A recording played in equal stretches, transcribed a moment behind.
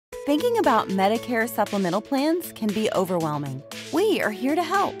Thinking about Medicare supplemental plans can be overwhelming. We are here to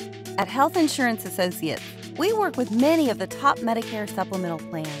help. At Health Insurance Associates, we work with many of the top Medicare supplemental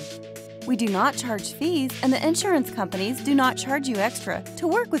plans. We do not charge fees, and the insurance companies do not charge you extra to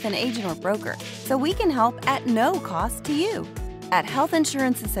work with an agent or broker, so we can help at no cost to you. At Health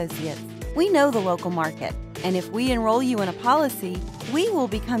Insurance Associates, we know the local market, and if we enroll you in a policy, we will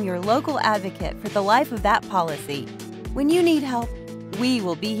become your local advocate for the life of that policy. When you need help, we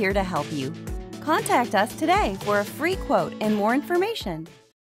will be here to help you. Contact us today for a free quote and more information.